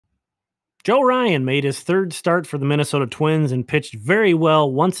Joe Ryan made his third start for the Minnesota Twins and pitched very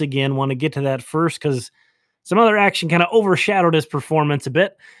well once again. Want to get to that first because some other action kind of overshadowed his performance a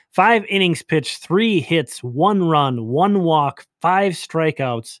bit. 5 innings pitched, 3 hits, 1 run, 1 walk, 5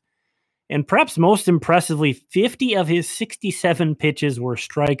 strikeouts. And perhaps most impressively, 50 of his 67 pitches were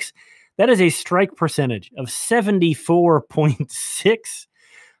strikes. That is a strike percentage of 74.6.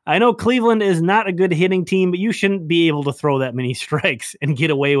 I know Cleveland is not a good hitting team, but you shouldn't be able to throw that many strikes and get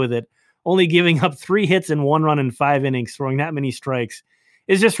away with it. Only giving up 3 hits and 1 run in 5 innings, throwing that many strikes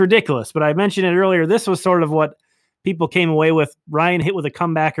is just ridiculous. But I mentioned it earlier. This was sort of what people came away with. Ryan hit with a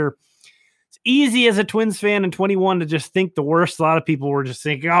comebacker. It's easy as a Twins fan in 21 to just think the worst. A lot of people were just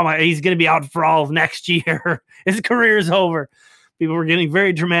thinking, oh my, he's going to be out for all of next year. His career is over. People were getting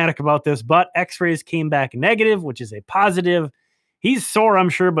very dramatic about this, but x-rays came back negative, which is a positive. He's sore, I'm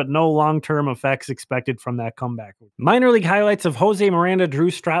sure, but no long-term effects expected from that comeback. Minor league highlights of Jose Miranda, Drew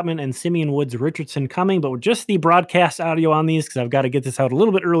Strotman, and Simeon Woods Richardson coming, but with just the broadcast audio on these because I've got to get this out a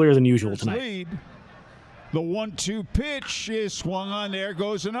little bit earlier than usual tonight. Lead. The 1-2 pitch is swung on. There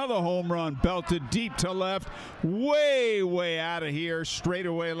goes another home run, belted deep to left, way out of here,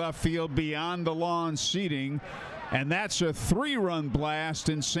 straightaway left field beyond the lawn seating. And that's a 3-run blast,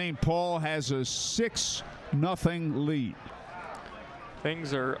 and St. Paul has a 6-0 lead.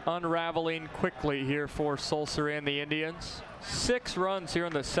 Things are unraveling quickly here for Sulcer and the Indians. 6 runs here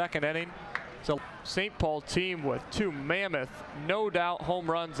in the second inning. It's a St. Paul team with 2 mammoth, no doubt, home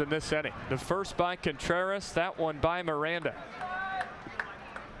runs in this inning. The first by Contreras, that one by Miranda.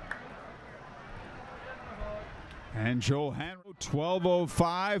 And Joe Hanro,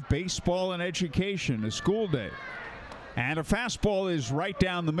 12:05, baseball and education, a school day. And a fastball is right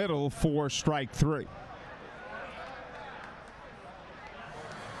down the middle for strike 3.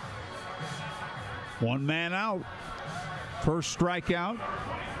 One man out. First strikeout.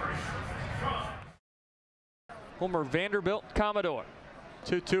 Homer Vanderbilt, Commodore.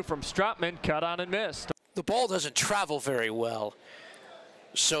 2-2 from Strotman, cut on and missed. The ball doesn't travel very well.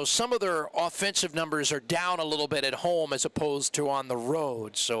 So some of their offensive numbers are down a little bit at home as opposed to on the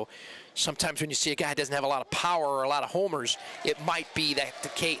road. So sometimes when you see a guy who doesn't have a lot of power or a lot of homers, it might be that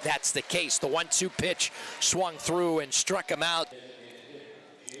that's the case. The 1-2 pitch swung through and struck him out.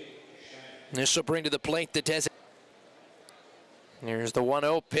 This will bring to the plate the designated. Here's the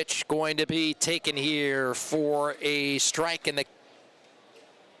 1-0 pitch going to be taken here for a strike in the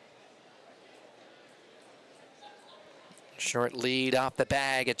short lead off the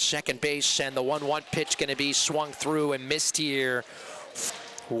bag at second base, and the 1-1 pitch going to be swung through and missed here.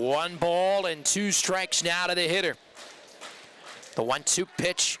 1 ball and 2 strikes now to the hitter. The 1-2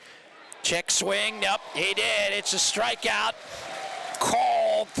 pitch, check swing. Yep, he did. It's a strikeout.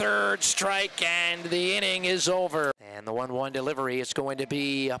 Called third strike, and the inning is over. And the 1-1 delivery is going to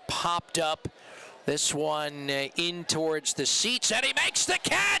be popped up. This one in towards the seats, and he makes the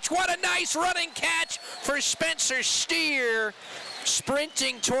catch. What a nice running catch for Spencer Steer,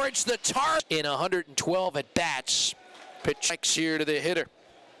 sprinting towards the target in 112 at bats. Pitch strikes here to the hitter.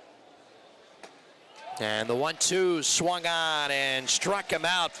 And the 1-2 swung on and struck him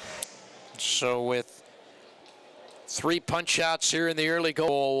out. So with 3 punch outs here in the early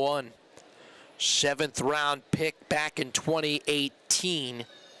goal, 1 7th round pick back in 2018.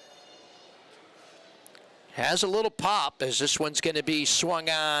 Has a little pop as this one's going to be swung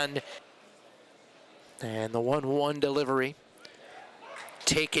on. And the 1-1 delivery.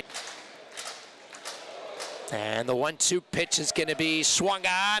 Take it. And the 1-2 pitch is going to be swung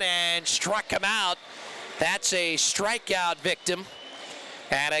on and struck him out. That's a strikeout victim.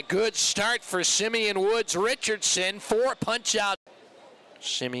 And a good start for Simeon Woods Richardson. 4 punch out.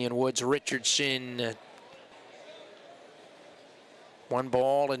 Simeon Woods Richardson. 1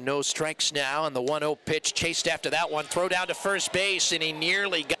 ball and no strikes now, and the 1-0 pitch chased after that one. Throw down to first base, and he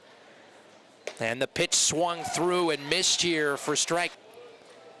nearly got. And the pitch swung through and missed here for strike.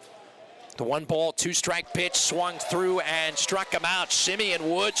 The 1 ball, 2 strike pitch swung through and struck him out. Simeon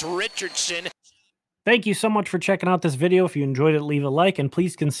Woods Richardson. Thank you so much for checking out this video. If you enjoyed it, leave a like, and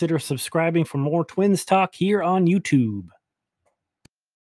please consider subscribing for more Twins talk here on YouTube.